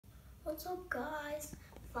What's up, guys?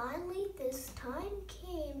 Finally, this time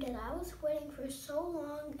came that I was waiting for so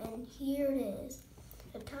long, and here it is.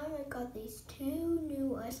 The time I got these two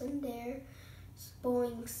new Icelandair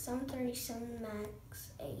Boeing 737 MAX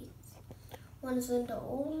 8. One is in the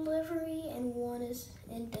old livery and one is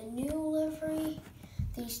in the new livery.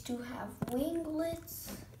 These two have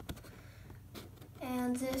winglets.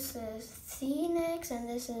 And this is Phoenix and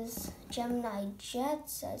this is Gemini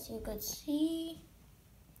Jets, as you could see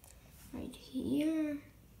right here.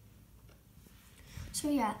 So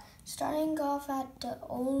yeah, starting off at the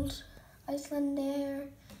old Icelandair,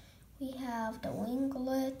 we have the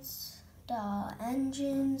winglets, the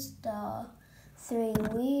engines, the three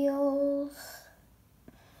wheels,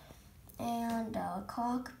 and the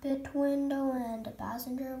cockpit window, and the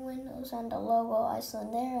passenger windows, and the logo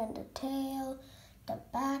Icelandair, and the tail, the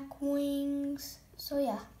back wings. So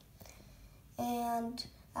yeah, and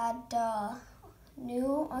at the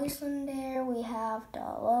new Icelandair, we have the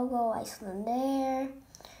logo Icelandair,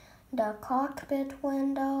 the cockpit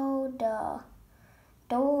window, the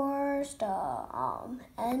doors, the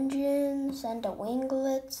engines, and the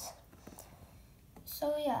winglets.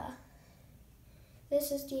 So yeah,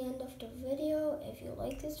 this is the end of the video. If you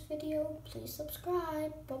like this video, please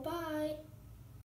subscribe. Bye-bye.